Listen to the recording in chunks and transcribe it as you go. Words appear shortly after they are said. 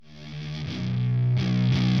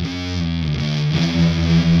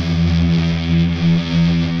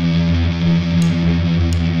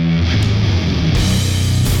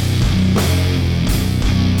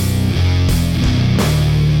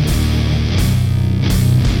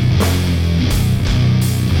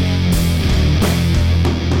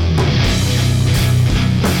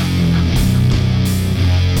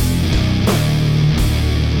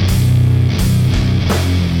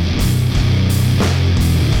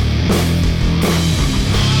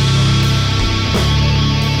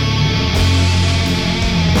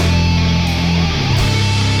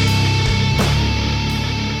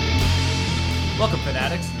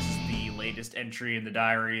entry in the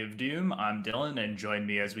Diary of Doom. I'm Dylan, and join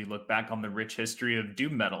me as we look back on the rich history of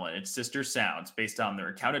doom metal and its sister sounds based on the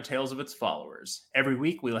recounted tales of its followers. Every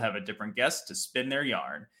week, we'll have a different guest to spin their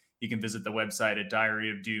yarn. You can visit the website at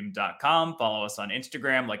diaryofdoom.com, follow us on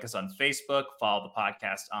Instagram, like us on Facebook, follow the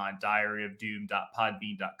podcast on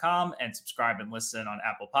diaryofdoom.podbean.com, and subscribe and listen on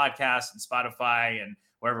Apple Podcasts and Spotify and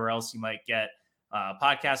wherever else you might get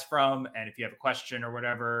podcasts from. And if you have a question or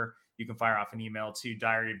whatever, you can fire off an email to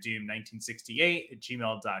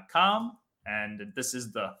diaryofdoom1968@gmail.com. And this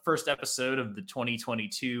is the first episode of the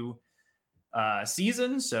 2022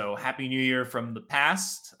 season. So happy New Year from the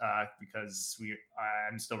past, because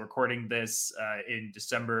I'm still recording this in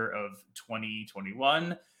December of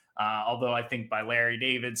 2021. Although I think by Larry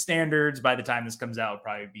David standards, by the time this comes out, it'll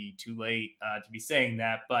probably be too late to be saying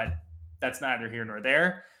that, but that's neither here nor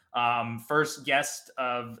there. First guest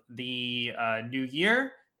of the new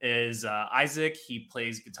year is Isaac. He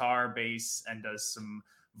plays guitar, bass, and does some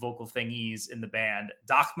vocal thingies in the band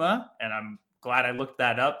Dogma. And I'm glad I looked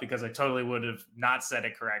that up because I totally would have not said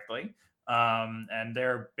it correctly. And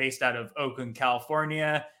they're based out of Oakland,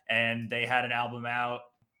 California, and they had an album out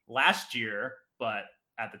last year, but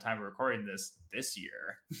at the time of recording this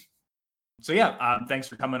year. So yeah, thanks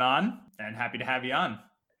for coming on, and happy to have you on.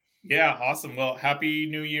 Yeah, awesome. Well, happy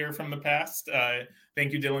New Year from the past.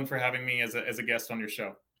 Thank you, Dylan, for having me as a guest on your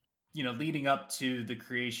show. You know, leading up to the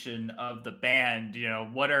creation of the band, you know,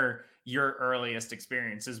 what are your earliest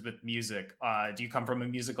experiences with music? Do you come from a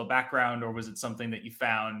musical background, or was it something that you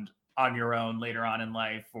found on your own later on in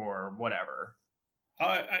life, or whatever?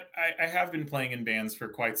 I have been playing in bands for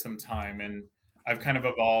quite some time, and I've kind of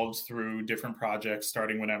evolved through different projects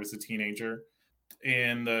starting when I was a teenager.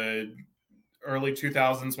 In the early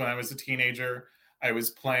 2000s, when I was a teenager, I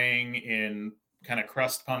was playing in kind of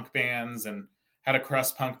crust punk bands and had a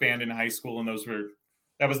crust punk band in high school, and that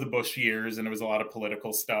was the Bush years, and it was a lot of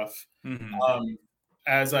political stuff. Mm-hmm.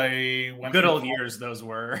 As I went good old years, those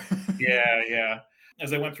were. yeah.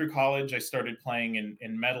 As I went through college, I started playing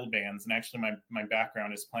in metal bands, and actually my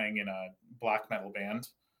background is playing in a black metal band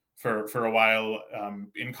for a while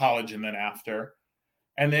in college and then after.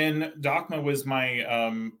 And then Dogma was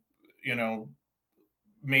my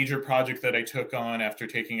major project that I took on after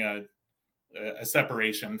taking a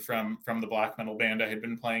separation from the black metal band I had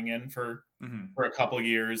been playing in for a couple of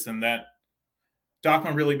years. And that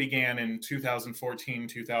Dogma really began in 2014,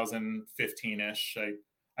 2015-ish.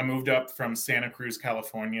 I moved up from Santa Cruz,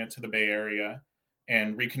 California to the Bay Area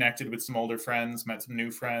and reconnected with some older friends, met some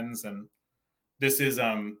new friends. And this is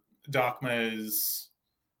Dogma's,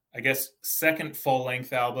 I guess, second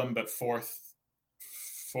full-length album, but fifth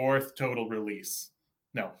total release.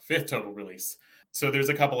 So there's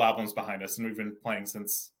a couple albums behind us, and we've been playing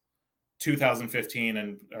since 2015,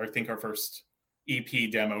 and I think our first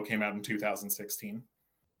EP demo came out in 2016.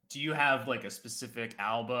 Do you have like a specific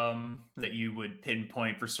album that you would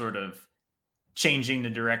pinpoint for sort of changing the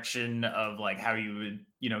direction of like how you would,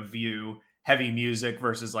 view heavy music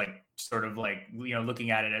versus like sort of like,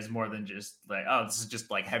 looking at it as more than just like, oh, this is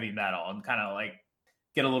just like heavy metal, and kind of like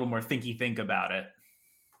get a little more think about it?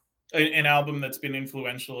 An album that's been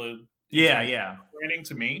influential. Yeah.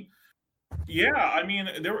 To me. Yeah, I mean,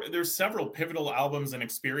 there's several pivotal albums and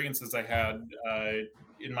experiences I had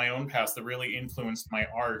in my own past that really influenced my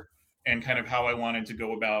art and kind of how I wanted to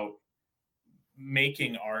go about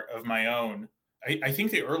making art of my own. I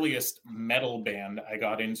think the earliest metal band I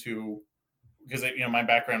got into, because my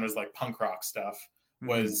background was like punk rock stuff,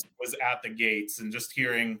 was At the Gates, and just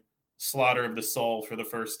hearing Slaughter of the Soul for the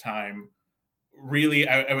first time. Really,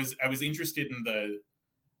 I was interested in the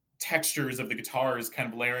textures of the guitars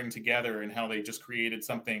kind of layering together and how they just created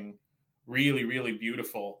something really, really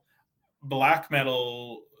beautiful. Black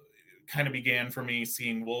metal kind of began for me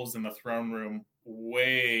seeing Wolves in the Throne Room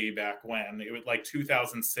way back when. It was like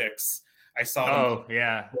 2006. I saw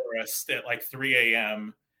them forest at like 3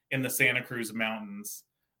 a.m. in the Santa Cruz Mountains.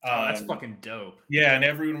 That's fucking dope. Yeah, and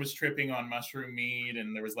everyone was tripping on mushroom meat,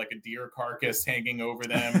 and there was like a deer carcass hanging over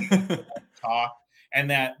them. Talk,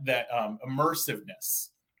 and that immersiveness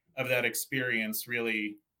of that experience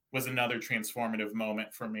really was another transformative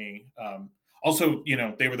moment for me. Also,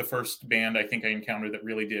 they were the first band I think I encountered that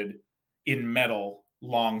really did in metal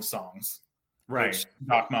long songs. Right. Which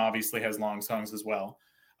Dogma obviously has long songs as well.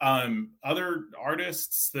 Other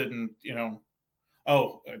artists that,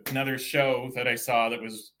 another show that I saw that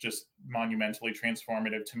was just monumentally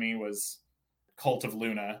transformative to me was Cult of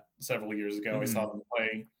Luna several years ago. I saw them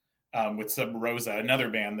play with Sub Rosa, another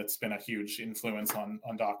band that's been a huge influence on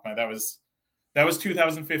Dogma. That was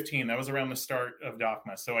 2015. That was around the start of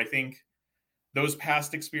Dogma. So I think those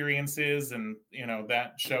past experiences and,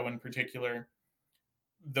 that show in particular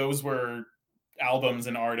those were albums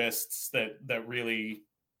and artists that really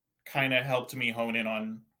kind of helped me hone in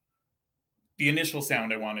on the initial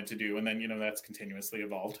sound I wanted to do, and then that's continuously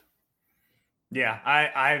evolved. Yeah,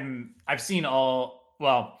 I've seen all.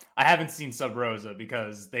 Well, I haven't seen Sub Rosa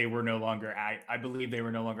because they were no longer. I believe they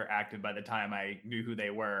were no longer active by the time I knew who they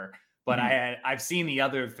were. But I've seen the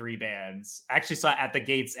other three bands. I actually saw At the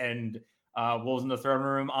Gates and Wolves in the Throne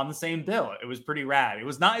Room on the same bill. It was pretty rad. It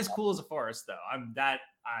was not as cool as a Forest though.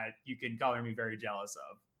 You can color me very jealous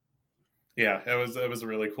of. Yeah, it was a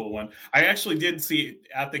really cool one. I actually did see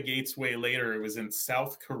At the Gates way later. It was in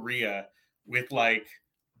South Korea with like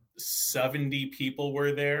 70 people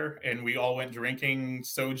were there, and we all went drinking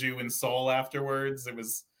soju and Seoul afterwards. It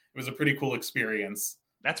was a pretty cool experience.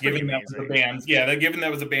 That's pretty amazing. That was a band, given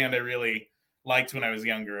that was a band I really liked when I was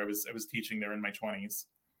younger. I was teaching there in my 20s.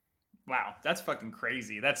 Wow, that's fucking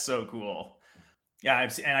crazy. That's so cool. Yeah,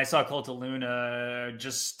 I saw Cult of Luna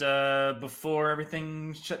just before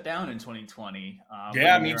everything shut down in 2020.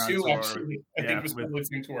 Yeah, me too. Actually, I think it was with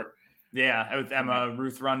listening tour. Yeah, with Emma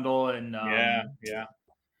Ruth Rundle and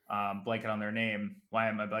blanking on their name. Why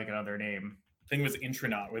am I blanking on their name? I think it was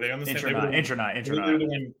Intronaut. Were they on the same? Intronaut. They were the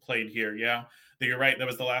one played here. Yeah, you're right. That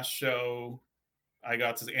was the last show I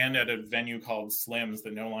got to end at a venue called Slim's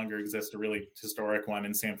that no longer exists. A really historic one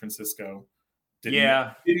in San Francisco.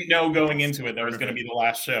 Didn't know going into it that was going to be the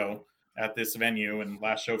last show at this venue and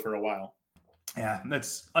last show for a while. Yeah,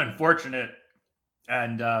 that's unfortunate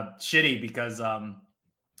and shitty because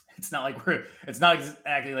it's not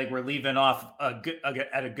exactly like we're leaving off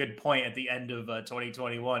at a good point at the end of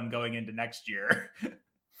 2021 going into next year.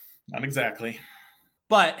 Not exactly.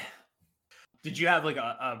 But did you have like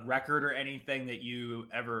a record or anything that you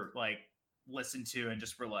ever like listened to and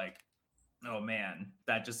just were like, oh man,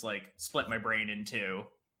 that just like split my brain in two?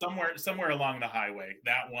 Somewhere along the highway,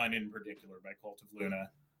 that one in particular by Cult of Luna,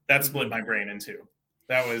 that split my brain in two.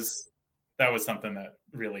 That was something that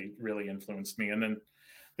really, really influenced me. And then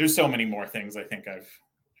there's so many more things I think I've,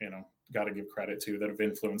 got to give credit to that have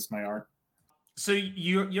influenced my art. So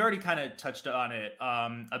you already kind of touched on it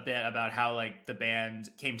a bit about how like the band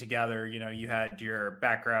came together. You had your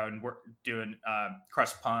background doing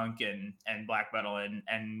crust punk and black metal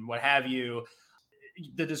and what have you.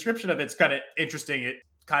 The description of it's kind of interesting. It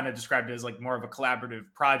kind of described it as like more of a collaborative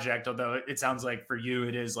project, although it sounds like for you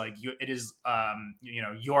it is like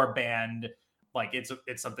your band. Like it's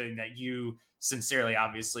something that you sincerely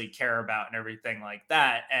obviously care about and everything like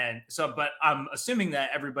that. And so, but I'm assuming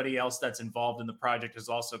that everybody else that's involved in the project is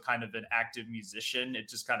also kind of an active musician. It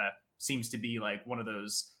just kind of seems to be like one of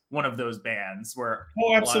those bands where.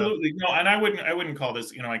 Oh, absolutely. No, and I wouldn't call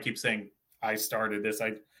this, I keep saying I started this.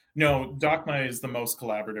 No, Dogma is the most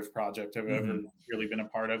collaborative project I've ever really been a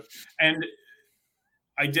part of. And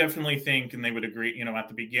I definitely think, and they would agree, at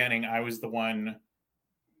the beginning, I was the one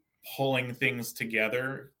pulling things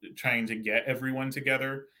together, trying to get everyone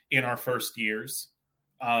together in our first years.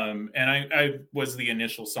 And I was the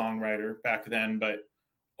initial songwriter back then, but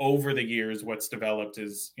over the years, what's developed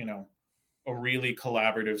is, a really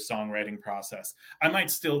collaborative songwriting process. I might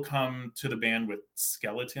still come to the band with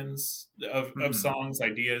skeletons of songs,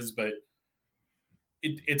 ideas, but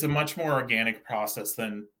it's a much more organic process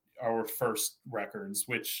than our first records,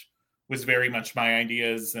 which was very much my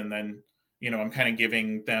ideas. And then, I'm kind of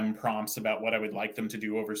giving them prompts about what I would like them to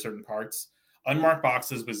do over certain parts. Unmarked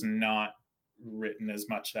Boxes was not written as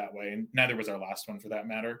much that way, and neither was our last one for that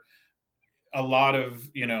matter. A lot of,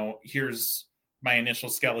 here's my initial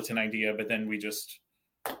skeleton idea, but then we just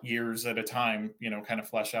years at a time, kind of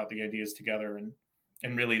flesh out the ideas together,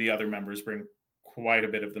 and really the other members bring quite a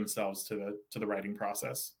bit of themselves to the writing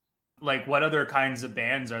process. Like what other kinds of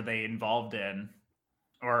bands are they involved in?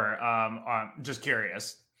 Or just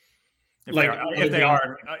curious. If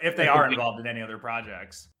they are involved in any other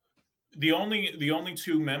projects. The only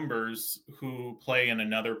two members who play in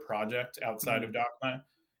another project outside of Dogma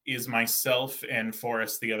is myself and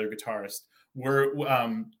Forrest, the other guitarist. We're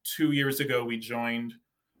 2 years ago we joined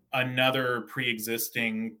another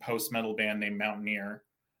pre-existing post-metal band named Mountaineer,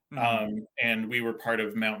 and we were part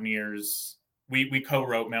of Mountaineer's. We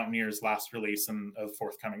co-wrote Mountaineer's last release and a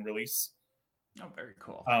forthcoming release. Oh, very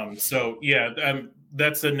cool. So yeah,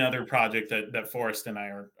 that's another project that Forrest and I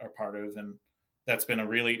are part of, and that's been a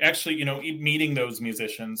really, actually, meeting those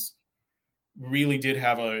musicians really did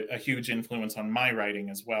have a huge influence on my writing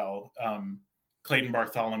as well. Clayton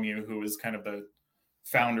Bartholomew, who is kind of the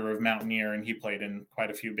founder of Mountaineer, and he played in quite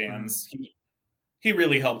a few bands. He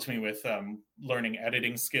really helped me with learning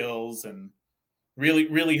editing skills, and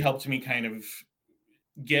really helped me kind of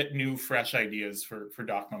get new, fresh ideas for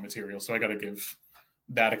Dogma material. So I got to give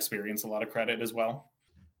that experience a lot of credit as well.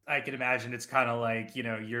 I can imagine it's kind of like,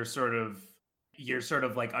 you're sort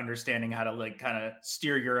of like understanding how to like kind of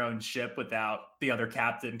steer your own ship without the other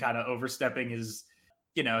captain kind of overstepping his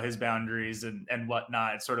boundaries and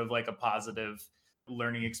whatnot. It's sort of like a positive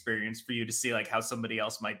learning experience for you to see like how somebody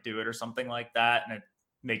else might do it or something like that. And it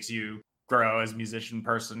makes you grow as a musician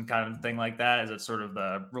person kind of thing like that. Is it sort of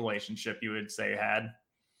the relationship you would say you had?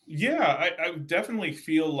 Yeah, I definitely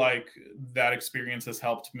feel like that experience has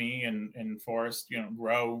helped me and Forrest,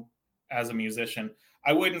 grow as a musician.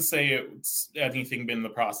 I wouldn't say it's anything been the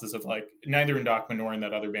process of like neither in Doc nor in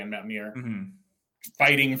that other band Mountaineer Mm-hmm.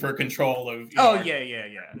 fighting for control of Oh yeah, yeah,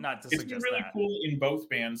 yeah. Not to it's been suggest really that. cool in both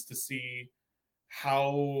bands to see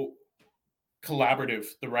how collaborative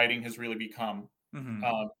the writing has really become. Mm-hmm.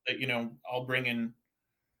 That I'll bring in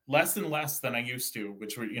less and less than I used to,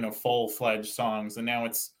 which were full-fledged songs, and now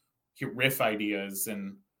it's riff ideas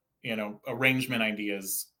and arrangement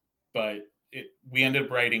ideas. But we ended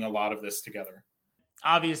up writing a lot of this together.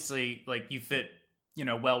 Obviously, like you fit,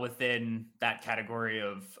 well within that category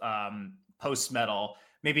of post metal.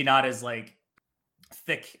 Maybe not as like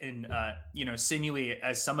thick and sinewy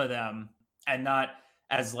as some of them, and not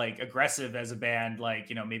as like aggressive as a band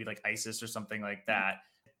like maybe like ISIS or something like that.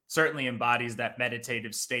 Certainly embodies that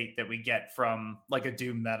meditative state that we get from like a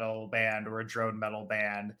doom metal band or a drone metal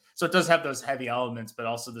band. So it does have those heavy elements, but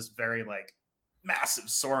also this very like massive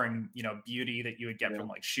soaring beauty that you would get Yeah. from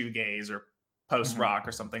like shoegaze or post Mhm. rock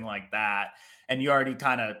or something like that. And you already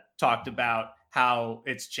kind of talked about how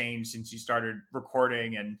it's changed since you started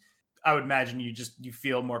recording, and I would imagine you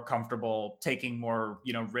feel more comfortable taking more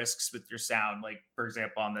risks with your sound. Like for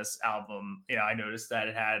example, on this album, I noticed that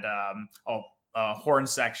it had a horn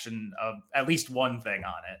section of at least one thing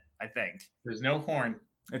on it. I think There's no horn.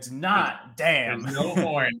 it's There's, not. there's Damn. no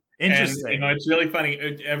horn. And Interesting. it's really funny.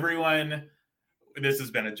 Everyone, this has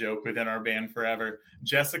been a joke within our band forever.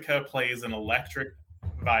 Jessica plays an electric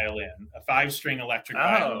violin, a 5-string electric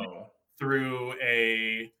violin Oh. through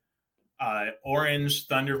a orange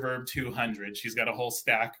Thunderverb 200. She's got a whole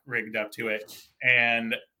stack rigged up to it.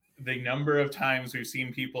 And the number of times we've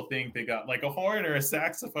seen people think they got like a horn or a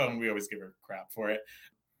saxophone, we always give her crap for it.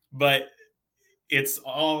 But it's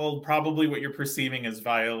all probably what you're perceiving as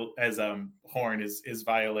horn is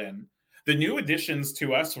violin. The new additions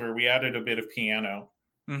to us were we added a bit of piano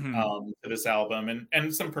to this album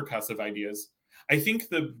and some percussive ideas. I think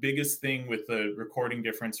the biggest thing with the recording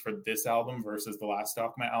difference for this album versus the last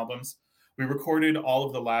Dogma albums, we recorded all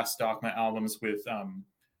of the last Dogma albums with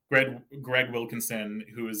Greg Wilkinson,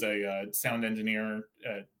 who is a sound engineer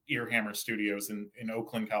at Earhammer Studios in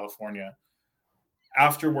Oakland, California.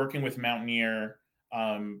 After working with Mountaineer,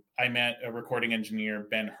 I met a recording engineer,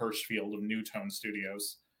 Ben Hirschfield of New Tone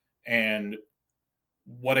Studios. And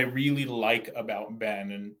what I really like about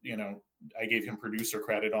Ben, and I gave him producer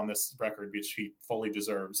credit on this record, which he fully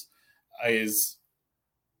deserves, is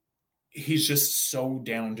he's just so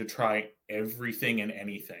down to try everything and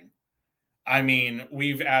anything. I mean,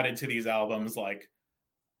 we've added to these albums like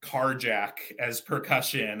Carjack as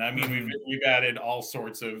percussion. I mean, we've added all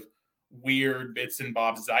sorts of weird bits and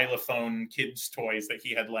bobs, xylophone kids toys that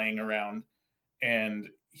he had laying around, and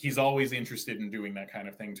he's always interested in doing that kind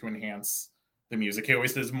of thing to enhance the music. He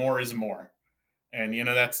always says more is more, and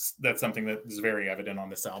that's something that is very evident on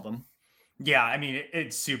this album. Yeah, I mean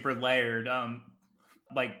it's super layered.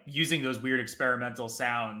 Like using those weird experimental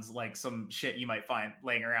sounds, like some shit you might find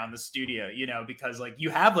laying around the studio, because like you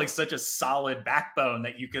have like such a solid backbone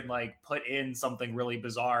that you could like put in something really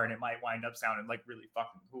bizarre and it might wind up sounding like really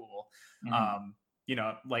fucking cool.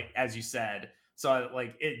 Like as you said. So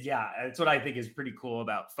like it's what I think is pretty cool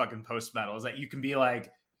about fucking post metal is that you can be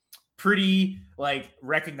like pretty like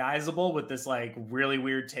recognizable with this like really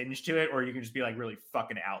weird tinge to it, or you can just be like really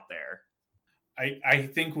fucking out there. I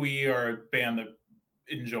think we are a band that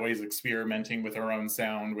enjoys experimenting with our own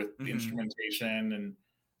sound, with instrumentation,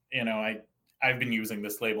 and I've been using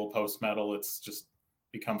this label post metal. It's just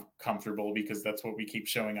become comfortable because that's what we keep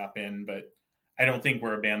showing up in. But I don't think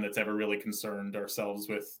we're a band that's ever really concerned ourselves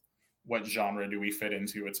with what genre do we fit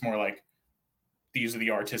into. It's more like these are the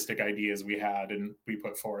artistic ideas we had and we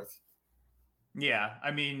put forth. Yeah, I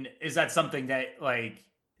mean, is that something that like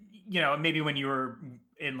maybe when you were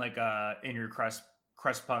in like in your crust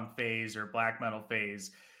punk phase or black metal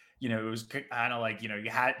phase, it was kind of like you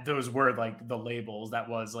had those were like the labels, that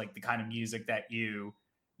was like the kind of music that you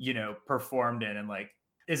performed in, and like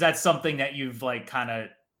is that something that you've like kind of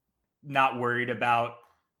not worried about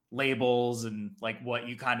labels and like what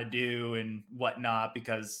you kind of do and whatnot,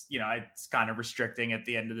 because it's kind of restricting at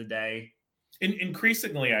the end of the day?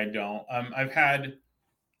 Increasingly I don't. I've had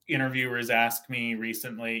interviewers ask me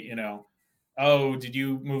recently, Oh, did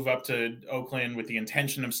you move up to Oakland with the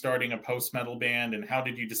intention of starting a post-metal band? And how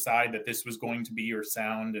did you decide that this was going to be your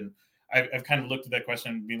sound? And I've kind of looked at that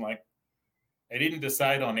question and been like, I didn't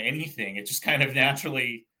decide on anything. It just kind of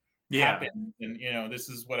naturally Yeah. happened. And, this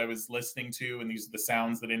is what I was listening to, and these are the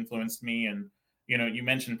sounds that influenced me. And, you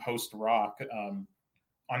mentioned post-rock.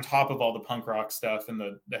 On top of all the punk rock stuff and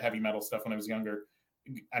the heavy metal stuff when I was younger,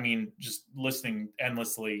 I mean, just listening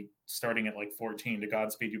endlessly, starting at like 14 to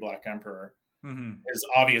Godspeed You Black Emperor, has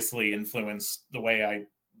obviously influenced the way I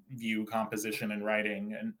view composition and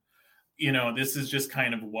writing. And, this is just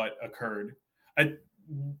kind of what occurred.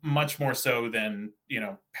 Much more so than,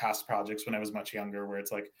 past projects when I was much younger, where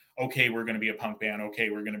it's like, okay, we're going to be a punk band. Okay,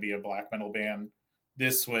 we're going to be a black metal band.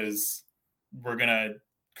 This was, we're going to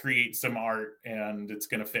create some art and it's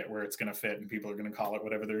going to fit where it's going to fit, and people are going to call it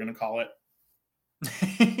whatever they're going to call it.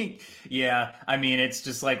 Yeah, I mean, it's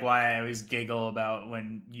just like why I always giggle about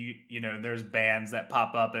when there's bands that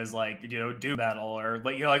pop up as like, doom metal or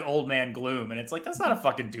like, like Old Man Gloom, and it's like, that's not a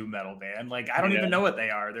fucking doom metal band. Like, I don't even know what they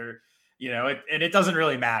are. They're, and it doesn't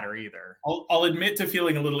really matter either. I'll admit to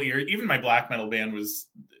feeling a little eerie. Even my black metal band was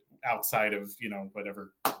outside of,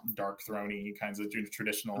 whatever dark throny kinds of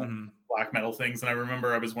traditional black metal things. And I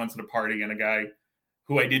remember I was once at a party and a guy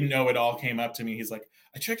who I didn't know at all came up to me. He's like,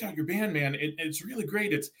 I checked out your band, man. It's really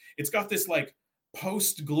great. It's got this like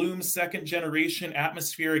post gloom second generation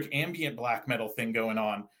atmospheric ambient black metal thing going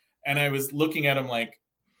on. And I was looking at him like,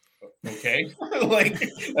 okay, like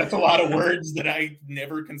that's a lot of words that I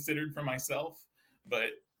never considered for myself, but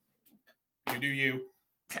you do you.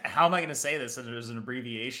 How am I going to say this as an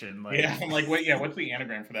abbreviation? Like, yeah, I'm like, wait, yeah, what's the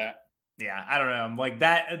anagram for that? Yeah, I don't know. I'm like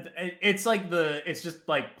that. It's like it's just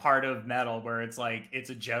like part of metal where it's like, it's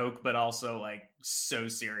a joke, but also like so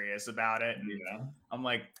serious about it. Yeah. I'm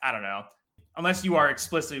like, I don't know. Unless you are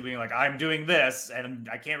explicitly being like, I'm doing this and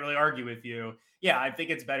I can't really argue with you. Yeah, I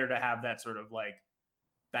think it's better to have that sort of like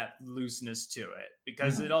that looseness to it,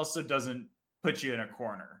 because it also doesn't put you in a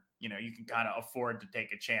corner. You can kind of afford to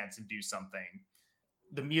take a chance and do something.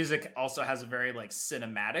 The music also has a very like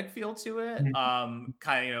cinematic feel to it.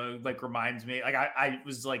 Kind of like reminds me, like I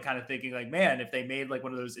was like kind of thinking like, man, if they made like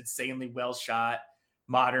one of those insanely well shot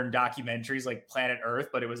modern documentaries like Planet Earth,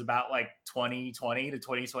 but it was about like 2020 to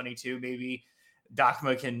 2022, maybe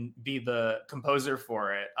Dakma can be the composer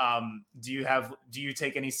for it. Do you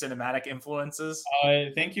take any cinematic influences?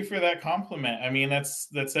 Thank you for that compliment. I mean, that's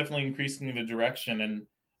definitely increasing the direction. And,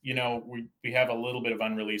 we have a little bit of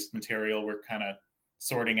unreleased material we're kind of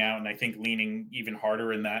sorting out, and I think leaning even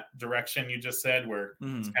harder in that direction you just said, where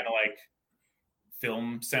it's kind of like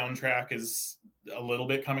film soundtrack is a little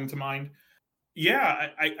bit coming to mind. Yeah,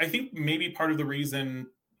 I think maybe part of the reason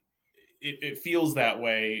it feels that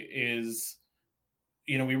way is,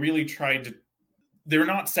 we really tried to, they're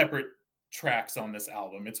not separate tracks on this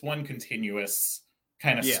album. It's one continuous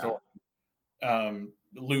kind of story,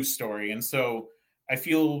 loose story. And so I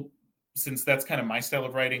feel, since that's kind of my style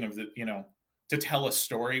of writing, of the, to tell a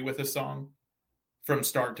story with a song from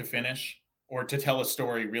start to finish, or to tell a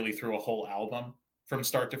story really through a whole album from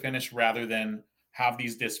start to finish, rather than have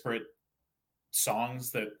these disparate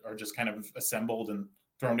songs that are just kind of assembled and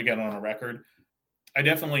thrown together on a record. I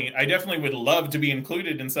definitely would love to be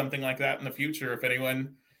included in something like that in the future. If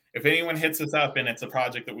anyone hits us up and it's a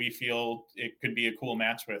project that we feel it could be a cool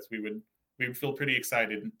match with, we would feel pretty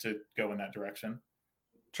excited to go in that direction.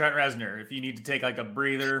 Trent Reznor, if you need to take like a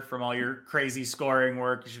breather from all your crazy scoring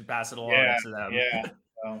work, you should pass it along to them. Yeah,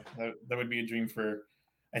 well, that would be a dream for,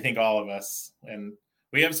 I think, all of us. And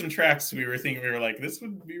we have some tracks we were like, this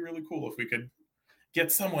would be really cool if we could get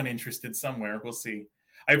someone interested somewhere. We'll see.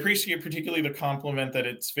 I appreciate particularly the compliment that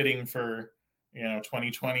it's fitting for,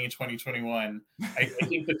 2020, 2021. I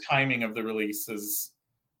think the timing of the release is,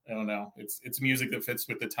 I don't know, it's music that fits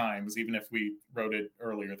with the times, even if we wrote it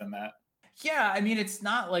earlier than that. Yeah, I mean, it's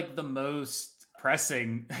not like the most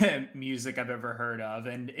pressing music I've ever heard of,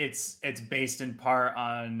 and it's based in part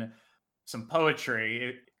on some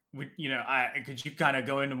poetry. Could you kind of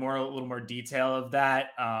go into a little more detail of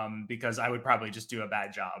that? Because I would probably just do a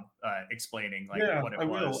bad job explaining what it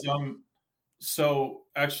was. Will. So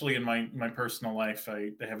actually, in my personal life,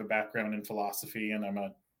 I have a background in philosophy, and I'm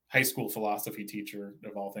a high school philosophy teacher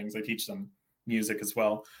of all things. I teach them music as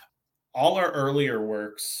well. All our earlier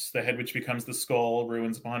works, The Head Which Becomes the Skull,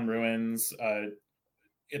 Ruins Upon Ruins,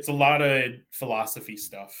 it's a lot of philosophy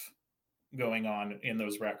stuff going on in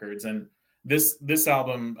those records. And this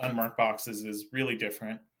album, Unmarked Boxes, is really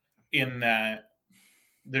different in that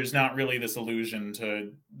there's not really this allusion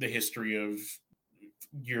to the history of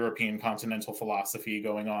European continental philosophy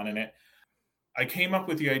going on in it. I came up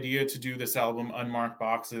with the idea to do this album, Unmarked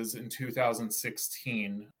Boxes, in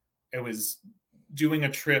 2016. It was doing a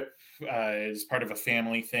trip as part of a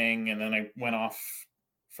family thing, and then I went off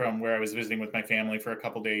from where I was visiting with my family for a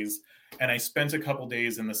couple days, and I spent a couple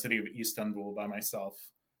days in the city of Istanbul by myself,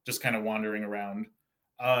 just kind of wandering around.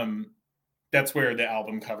 That's where the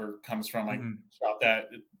album cover comes from. I shot that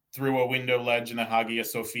through a window ledge in the Hagia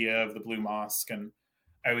Sophia of the Blue Mosque, and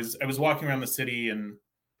I was walking around the city and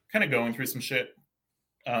kind of going through some shit.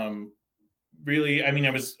 Really, I mean, I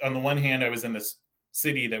was, on the one hand, I was in this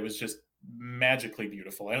city that was just magically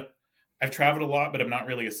beautiful. I've traveled a lot, but I'm not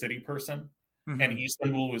really a city person. And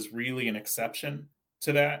Istanbul was really an exception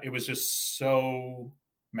to that. It was just so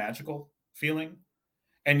magical feeling.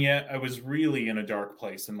 And yet I was really in a dark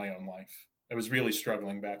place in my own life. I was really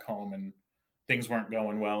struggling back home, and things weren't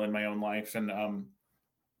going well in my own life. And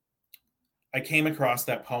I came across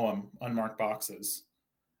that poem, Unmarked Boxes.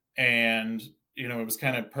 And, you know, it was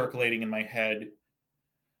kind of percolating in my head.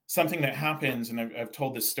 Something that happens, and I've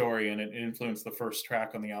told this story, and it influenced the first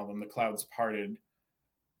track on the album, The Clouds Parted.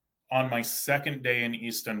 On my second day in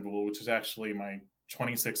Istanbul, which is actually my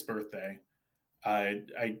 26th birthday,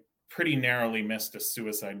 I pretty narrowly missed a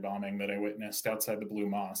suicide bombing that I witnessed outside the Blue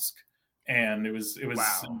Mosque. And it was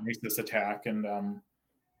Wow. a racist attack. And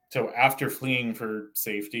so after fleeing for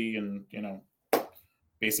safety and, you know,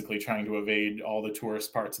 basically trying to evade all the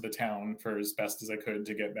tourist parts of the town for as best as I could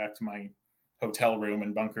to get back to my hotel room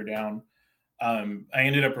and bunker down, I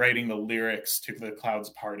ended up writing the lyrics to The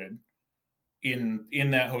Clouds Parted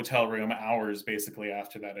in that hotel room hours basically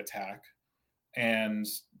after that attack. And,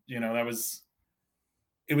 you know, it was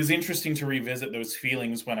interesting to revisit those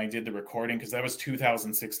feelings when I did the recording, because that was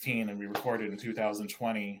 2016 and we recorded in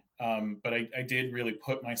 2020. But I did really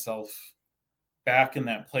put myself back in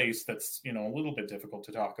that place that's, you know, a little bit difficult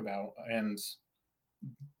to talk about. And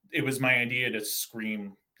it was my idea to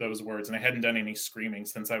scream those words. And I hadn't done any screaming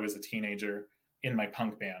since I was a teenager in my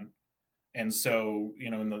punk band. And so, you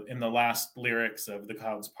know, in the last lyrics of The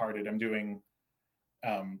Clouds Parted, I'm doing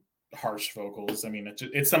harsh vocals. I mean,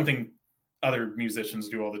 it's something other musicians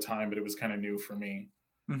do all the time, but it was kind of new for me.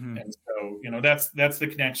 And so, you know, that's the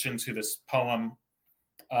connection to this poem.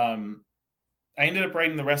 I ended up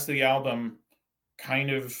writing the rest of the album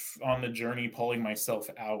kind of on the journey, pulling myself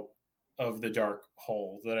out of the dark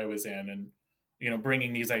hole that I was in, and, you know,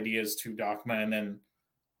 bringing these ideas to Dogma, and then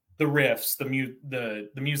the riffs, the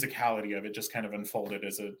musicality of it just kind of unfolded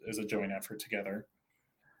as a joint effort together.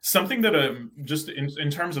 Something that just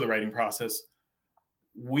in terms of the writing process,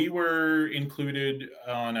 we were included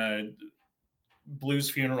on a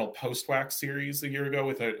Blues Funeral post-wax series a year ago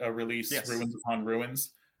with a release, yes. Ruins Upon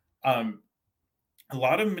Ruins. A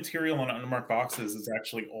lot of material on Unmarked Boxes is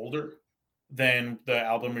actually older than the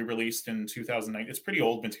album we released in 2009. It's pretty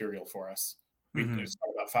old material for us. We spent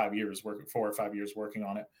about 4 or 5 years working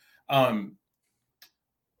on it.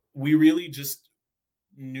 We really just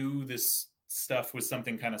knew this stuff was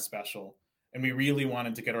something kind of special, and we really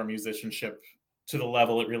wanted to get our musicianship to the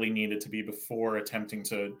level it really needed to be before attempting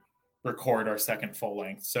to record our second full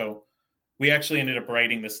length. So we actually ended up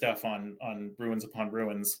writing the stuff on Ruins Upon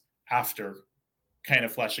Ruins after kind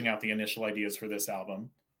of fleshing out the initial ideas for this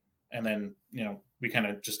album. And then, you know, we kind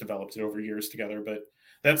of just developed it over years together. But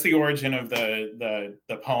that's the origin of the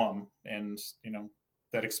poem, and, you know,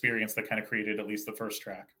 that experience that kind of created at least the first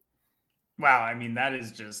track. Wow. I mean, that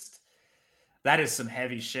is some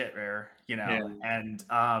heavy shit there, you know. Yeah.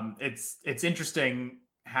 And it's interesting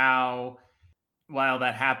how, while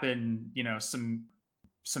that happened, you know, some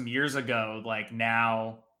years ago, like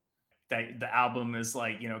now that the album is,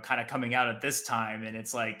 like, you know, kind of coming out at this time, and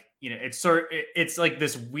it's like, you know, it's like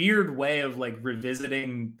this weird way of like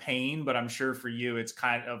revisiting pain, but I'm sure for you it's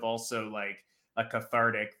kind of also like a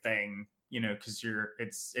cathartic thing, you know, because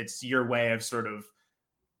it's your way of sort of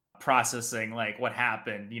processing like what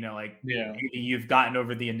happened, you know, like, yeah, you've gotten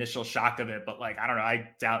over the initial shock of it, but like, I don't know,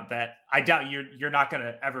 I doubt you're not going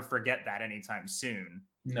to ever forget that anytime soon.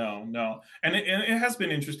 No. And it has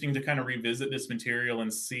been interesting to kind of revisit this material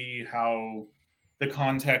and see how the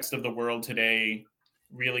context of the world today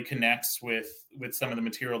really connects with some of the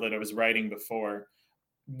material that I was writing before,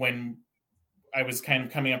 when I was kind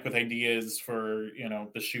of coming up with ideas for, you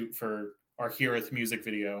know, the shoot for our Heareth music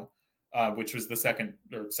video, which was the second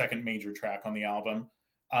major track on the album.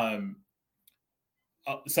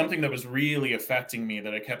 Something that was really affecting me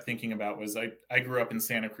that I kept thinking about was I grew up in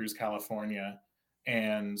Santa Cruz, California,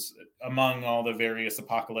 and among all the various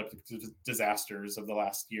apocalyptic disasters of the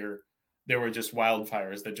last year, there were just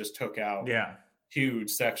wildfires that just took out huge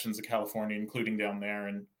sections of California, including down there.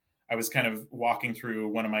 And I was kind of walking through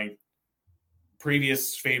one of my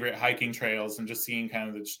previous favorite hiking trails and just seeing kind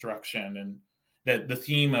of the destruction, and that the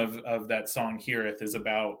theme of that song Heareth is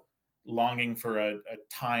about longing for a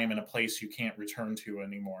time and a place you can't return to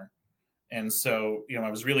anymore. And so, I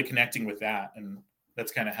was really connecting with that, and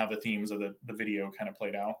that's kind of how the themes of the video kind of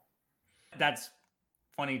played out. That's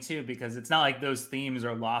funny too, because it's not like those themes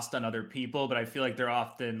are lost on other people, but I feel like they're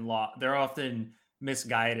often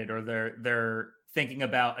misguided, or they're thinking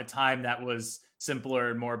about a time that was simpler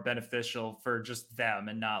and more beneficial for just them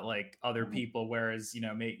and not like other people. Whereas,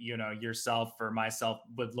 yourself or myself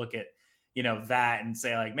would look at, that and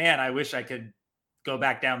say like, man, I wish I could go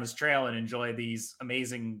back down this trail and enjoy these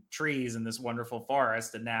amazing trees in this wonderful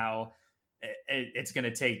forest. And now it's going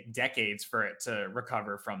to take decades for it to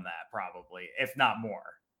recover from that, probably, if not more.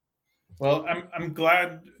 Well, I'm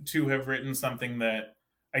glad to have written something that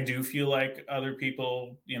I do feel like other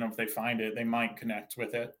people, if they find it, they might connect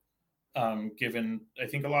with it. Given I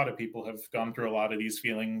think a lot of people have gone through a lot of these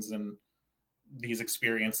feelings and these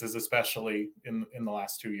experiences, especially in the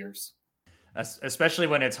last 2 years. Especially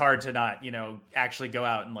when it's hard to not, actually go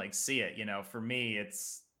out and like see it. For me,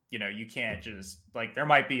 it's, you can't just like, there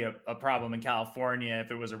might be a problem in California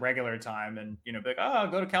if it was a regular time, and, be like, oh,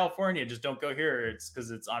 go to California, just don't go here. It's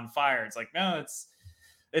because it's on fire. It's like, no,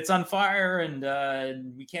 it's on fire,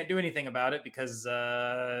 and we can't do anything about it because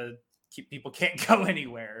people can't go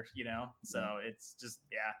anywhere, so it's just,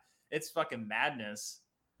 it's fucking madness.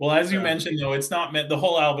 Well, as you mentioned, though, it's not meant, the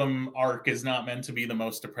whole album arc is not meant to be the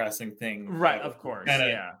most depressing thing, right? Of course.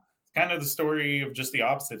 Kind of the story of just the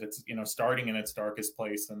opposite. It's, starting in its darkest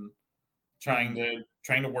place and trying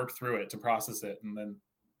to work through it, to process it, and then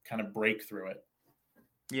kind of break through it.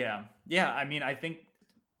 I mean, I think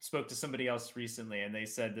spoke to somebody else recently, and they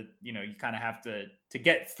said that, you kind of have to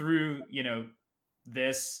get through,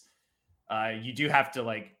 this, you do have to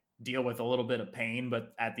like deal with a little bit of pain,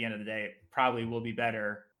 but at the end of the day, it probably will be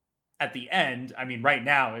better at the end. I mean, right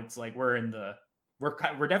now it's like we're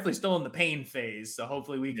definitely still in the pain phase, so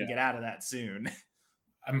hopefully we can get out of that soon.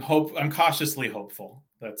 I'm cautiously hopeful.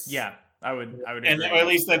 I would agree. And at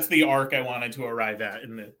least that's the arc I wanted to arrive at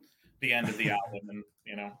in the end of the album,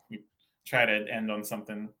 and we try to end on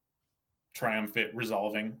something triumphant,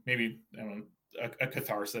 resolving, maybe a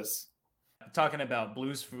catharsis. Talking about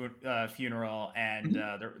Blues Funeral and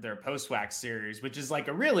their Post-Wax series, which is like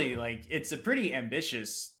a really, like, it's a pretty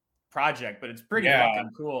ambitious project, but it's pretty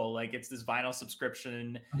fucking cool. Like, it's this vinyl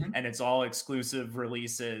subscription and it's all exclusive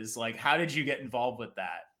releases. Like, how did you get involved with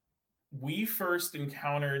that? We first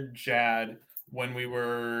encountered Jad when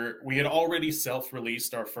we had already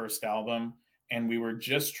self-released our first album, and we were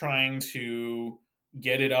just trying to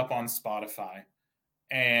get it up on Spotify.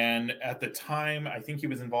 And at the time, I think he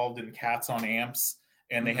was involved in Cats on Amps,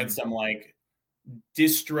 and they had some like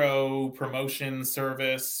distro promotion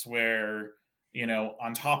service where,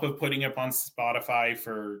 on top of putting up on Spotify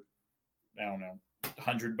for, I don't know,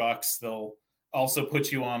 $100, they'll also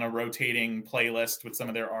put you on a rotating playlist with some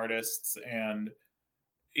of their artists. And,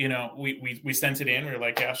 we sent it in. We were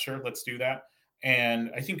like, yeah, sure, let's do that.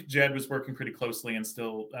 And I think Jed was working pretty closely, and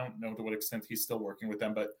still, I don't know to what extent he's still working with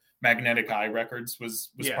them, but Magnetic Eye Records was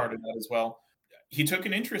part of that as well. He took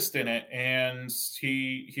an interest in it, and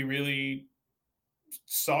he really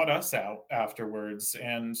sought us out afterwards.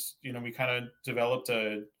 And, we kind of developed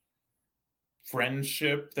a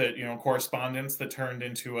friendship that, correspondence that turned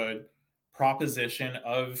into a proposition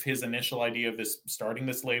of his initial idea of starting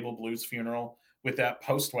this label, Blues Funeral, with that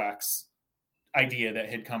Post-Wax idea that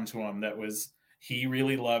had come to him. That was, he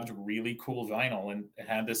really loved really cool vinyl and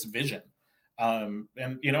had this vision. And,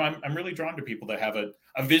 I'm really drawn to people that have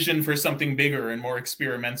a vision for something bigger and more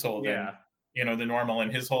experimental than, the normal.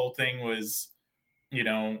 And his whole thing was,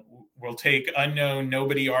 we'll take unknown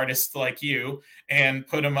nobody artists like you and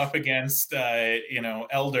put them up against,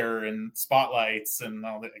 Elder and Spotlights and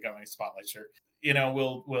all that. I got my Spotlight shirt.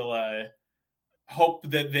 We'll hope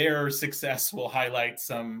that their success will highlight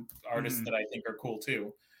some artists that I think are cool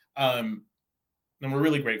too. And we're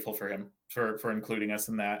really grateful for him for including us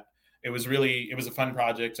in that. It was a fun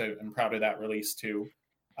project. I'm proud of that release too.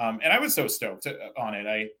 And I was so stoked on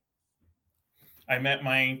it. I met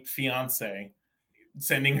my fiance,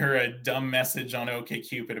 sending her a dumb message on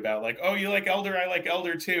OkCupid about like, oh, you like Elder? I like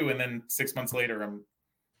Elder too. And then 6 months later, I'm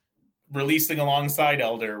releasing alongside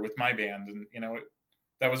Elder with my band. And,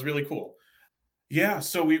 that was really cool. Yeah.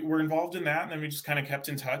 So we were involved in that. And then we just kind of kept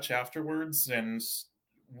in touch afterwards. And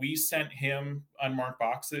we sent him unmarked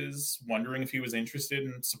boxes, wondering if he was interested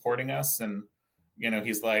in supporting us. And,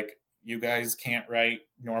 he's like, you guys can't write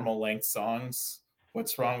normal length songs.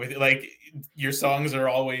 What's wrong with it? Like, your songs are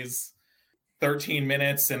always 13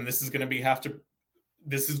 minutes, and this is going to have to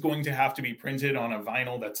this is going to have to be printed on a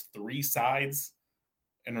vinyl that's 3 sides.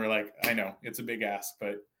 And we're like, I know it's a big ask,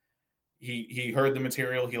 but he heard the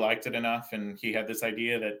material, he liked it enough, and he had this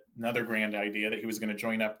idea, that another grand idea, that he was going to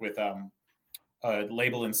join up with a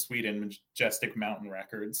label in Sweden, Majestic Mountain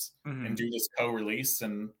Records, and do this co-release.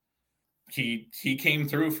 And he came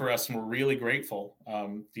through for us, and we're really grateful.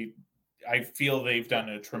 I feel they've done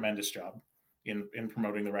a tremendous job in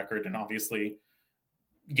promoting the record, and obviously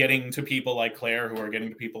getting to people like Claire, who are getting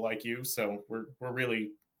to people like you. So we're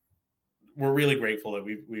really grateful that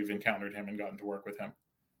we've encountered him and gotten to work with him.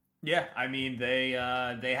 Yeah, I mean, they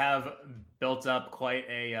have built up quite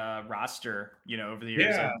a roster, over the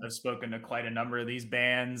years. Yeah. I've spoken to quite a number of these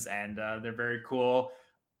bands, and they're very cool.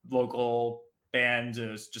 Local band,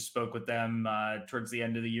 just spoke with them towards the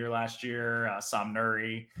end of the year last year.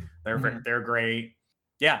 Somnuri, they're great.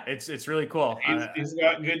 Yeah, it's really cool. He's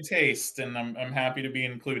got good taste, and I'm happy to be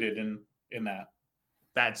included in that.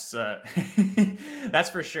 That's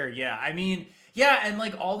that's for sure. Yeah, I mean, yeah, and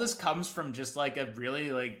like all this comes from just like a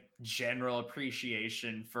really like general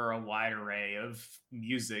appreciation for a wide array of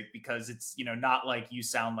music, because it's not like you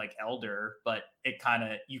sound like Elder, but it kind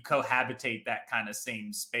of, you cohabitate that kind of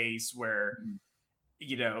same space where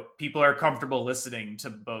people are comfortable listening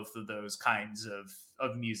to both of those kinds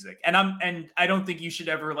of music. And I don't think you should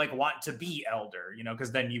ever like want to be Elder,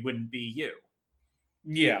 because then you wouldn't be you.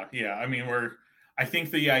 Yeah. I mean, I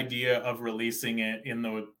think the idea of releasing it in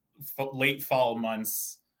the late fall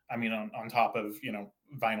months, I mean, on top of,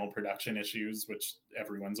 vinyl production issues, which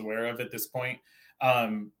everyone's aware of at this point.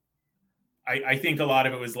 I think a lot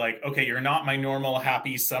of it was like, okay, you're not my normal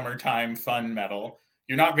happy summertime fun metal.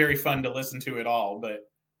 You're not very fun to listen to at all,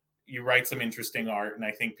 but you write some interesting art, and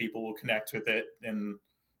I think people will connect with it in,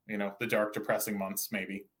 the dark, depressing months,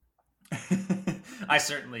 maybe. I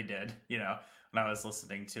certainly did, when I was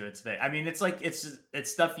listening to it today. I mean, it's like, it's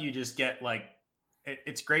stuff you just get like,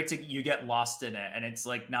 it's great to, you get lost in it. And it's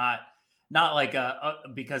like, not like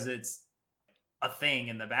because it's a thing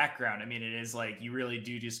in the background. I mean, it is like, you really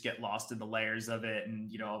do just get lost in the layers of it. And,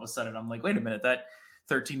 all of a sudden I'm like, wait a minute, that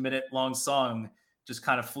 13-minute long song just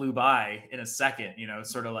kind of flew by in a second,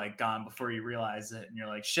 sort of like gone before you realize it. And you're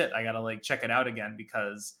like, shit, I got to like check it out again,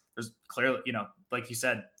 because there's clearly, like you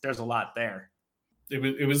said, there's a lot there.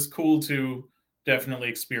 It was cool to definitely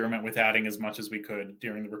experiment with adding as much as we could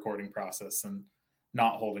during the recording process and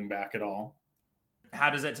not holding back at all. How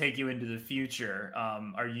does that take you into the future?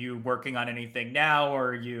 Are you working on anything now, or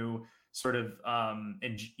are you sort of,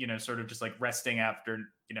 sort of just like resting after,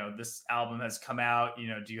 this album has come out?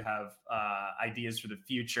 Do you have ideas for the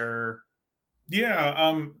future?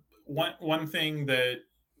 Yeah. One thing that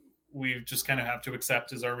we just kind of have to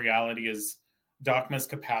accept as our reality is Dogma's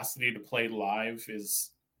capacity to play live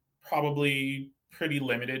is probably pretty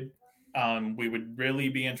limited. We would really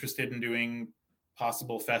be interested in doing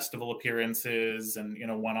possible festival appearances and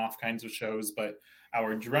one-off kinds of shows, but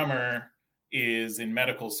our drummer is in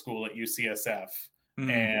medical school at UCSF,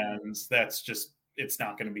 and that's just, it's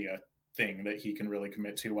not going to be a thing that he can really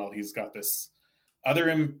commit to while he's got this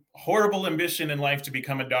other horrible ambition in life to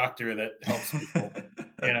become a doctor that helps people.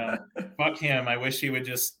 Fuck him. I wish he would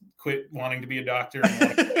just quit wanting to be a doctor and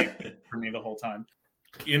want to play for me the whole time.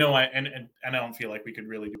 And I don't feel like we could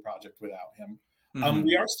really do a project without him.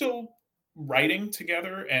 We are still writing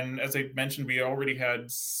together, and as I mentioned, we already had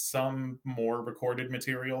some more recorded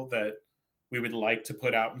material that we would like to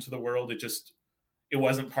put out into the world. It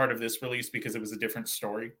wasn't part of this release because it was a different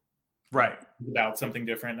story, right? About something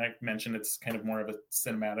different. I mentioned it's kind of more of a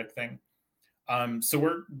cinematic thing.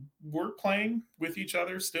 So we're playing with each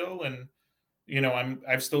other still, and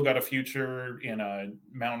I've still got a future in a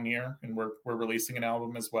Mountaineer, and we're releasing an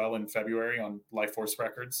album as well in February on Life Force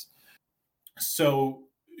Records. So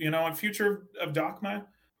a future of Dogma,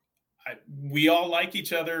 we all like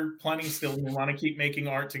each other plenty still. We want to keep making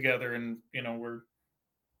art together, and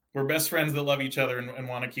we're best friends that love each other and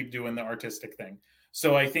want to keep doing the artistic thing.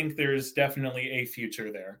 So I think there's definitely a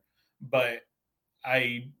future there, but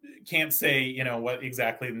I can't say what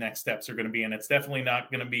exactly the next steps are going to be, and it's definitely not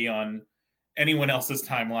going to be on anyone else's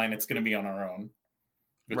timeline. It's going to be on our own,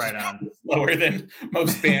 which right is on. slower than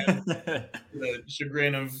most bands. The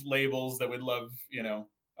chagrin of labels that would love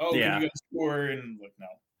can you guys tour, and like, no.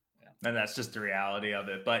 And that's just the reality of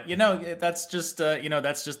it. But that's just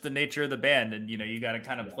that's just the nature of the band, and you got to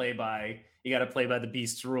kind of play by the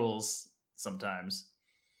beast's rules sometimes.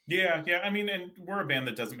 Yeah. I mean, and we're a band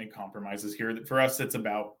that doesn't make compromises here. For us, it's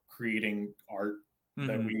about creating art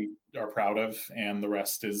that we are proud of, and the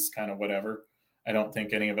rest is kind of whatever. I don't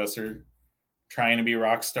think any of us are trying to be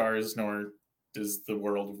rock stars, nor does the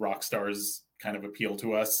world of rock stars kind of appeal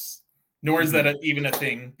to us. nor is that even a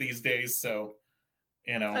thing these days. So,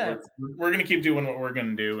 we're going to keep doing what we're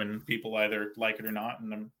going to do, and people either like it or not.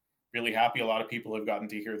 And I'm really happy a lot of people have gotten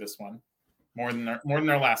to hear this one more than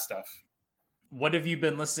their last stuff. What have you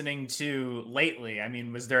been listening to lately? I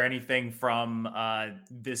mean, was there anything from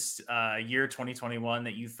this year 2021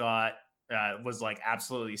 that you thought was like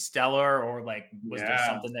absolutely stellar, or like was there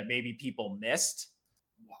something that maybe people missed?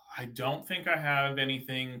 I don't think I have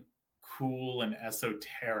anything cool and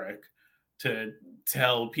esoteric to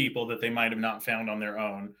tell people that they might have not found on their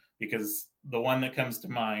own, because the one that comes to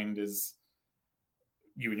mind is,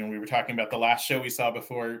 we were talking about the last show we saw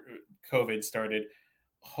before COVID started.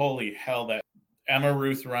 Holy hell, that Emma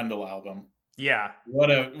Ruth Rundle album. Yeah. What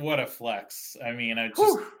a flex. I mean, I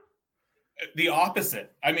just the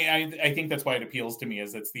opposite. I mean, I think that's why it appeals to me,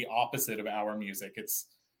 is it's the opposite of our music.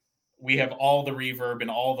 We have all the reverb and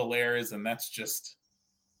all the layers, and that's just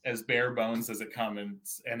as bare bones as it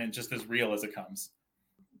comes, and it just as real as it comes.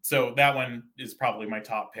 So that one is probably my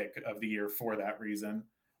top pick of the year for that reason.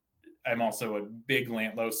 I'm also a big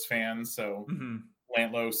Lantlos fan, so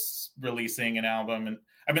Lantlos releasing an album, and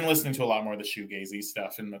I've been listening to a lot more of the shoegazy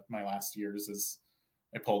stuff in my last years as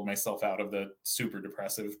I pulled myself out of the super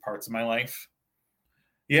depressive parts of my life.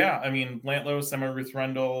 Yeah, I mean, Lantlos, Emma Ruth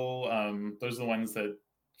Rundle, those are the ones that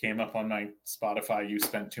came up on my Spotify. You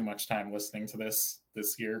spent too much time listening to this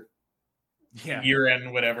year. Yeah.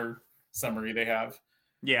 Year-end, whatever summary they have.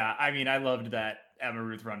 Yeah, I mean, I loved that Emma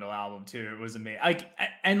Ruth Rundle album too. It was amazing.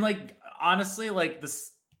 And honestly,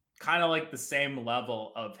 this kind of like the same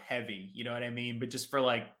level of heavy, you know what I mean? But just for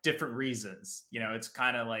like different reasons. It's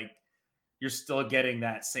kind of like you're still getting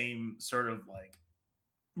that same sort of like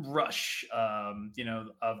rush,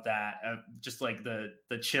 of that, just like the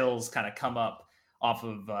chills kind of come up off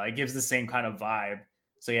of. It gives the same kind of vibe.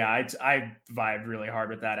 So yeah, I vibed really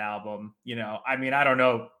hard with that album. I mean, I don't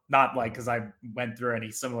know, not like because I went through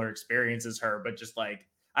any similar experience as her, but just like,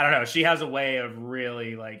 I don't know, she has a way of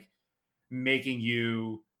really like making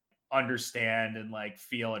you understand and like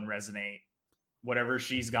feel and resonate whatever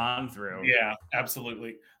she's gone through. Yeah,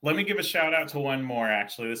 absolutely. Let me give a shout out to one more.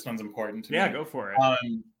 Actually, this one's important to me. Yeah, go for it.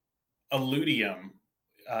 Illudium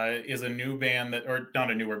is a new band or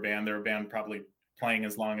not a newer band. They're a band probably playing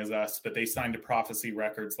as long as us, but they signed to Prophecy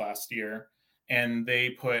Records last year, and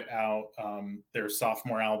they put out their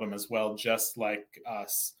sophomore album as well, just like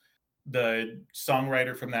us. The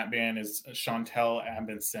songwriter from that band is Chantel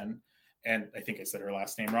Amundsen, and I think I said her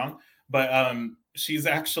last name wrong, but she's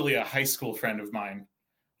actually a high school friend of mine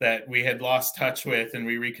that we had lost touch with, and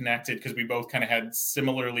we reconnected because we both kind of had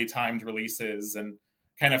similarly timed releases and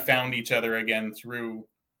kind of found each other again through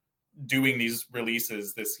doing these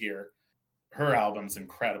releases this year. Her album's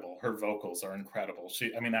incredible. Her vocals are incredible.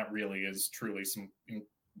 That really is truly some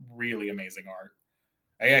really amazing art.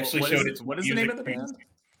 I actually showed it. What is the name of the band?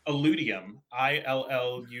 Illudium,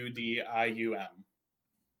 Illudium.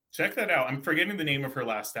 Check that out. I'm forgetting the name of her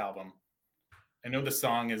last album. I know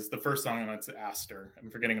the first song, and it's Aster.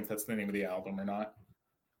 I'm forgetting if that's the name of the album or not.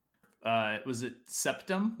 Was it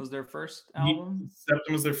Septum? Was their first album?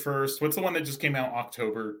 Septum was their first. What's the one that just came out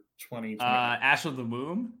October 2020? Ash of the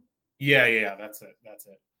Womb. Yeah, that's it.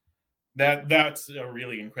 That's a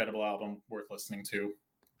really incredible album, worth listening to.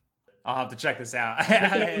 I'll have to check this out.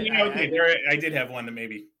 I did have one that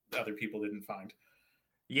maybe other people didn't find.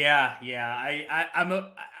 Yeah.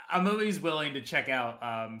 I'm always willing to check out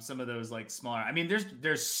some of those like smaller. I mean,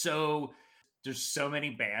 there's so many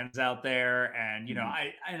bands out there, and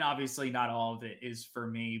and obviously not all of it is for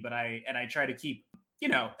me, but I try to keep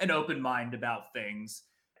an open mind about things.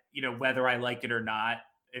 Whether I like it or not.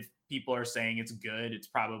 If people are saying it's good, it's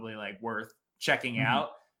probably like worth checking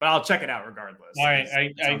out. But I'll check it out regardless. All right,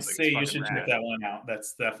 I'd say you should check that one out.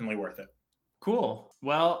 That's definitely worth it. Cool.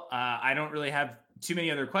 Well, I don't really have too many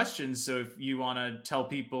other questions. So if you want to tell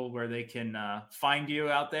people where they can find you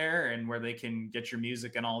out there and where they can get your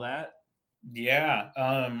music and all that. Yeah,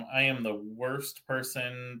 I am the worst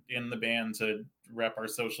person in the band to rep our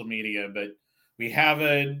social media, but we have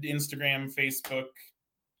an Instagram, Facebook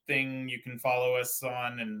thing you can follow us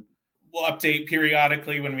on, and we'll update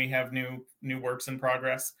periodically when we have new works in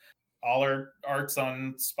progress. All our art's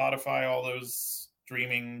on Spotify, all those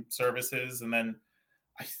streaming services, and then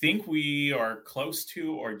I think we are close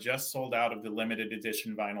to or just sold out of the limited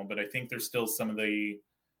edition vinyl, but I think there's still some of the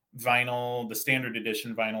vinyl, the standard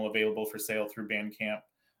edition vinyl, available for sale through Bandcamp,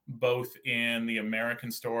 both in the American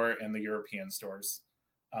store and the European stores.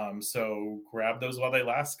 So grab those while they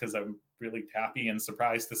last, because I'm really happy and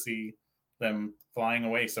surprised to see them flying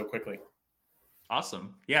away so quickly.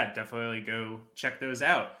 Awesome. Yeah, definitely go check those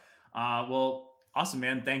out. Well, awesome,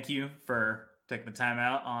 man. Thank you for taking the time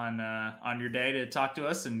out on your day to talk to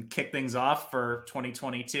us and kick things off for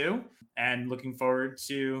 2022. And looking forward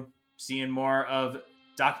to seeing more of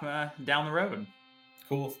Dakma down the road.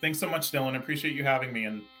 Cool. Thanks so much, Dylan. I appreciate you having me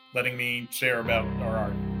and letting me share about our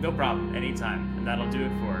art. No problem. Anytime. And that'll do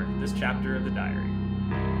it for this chapter of the diary.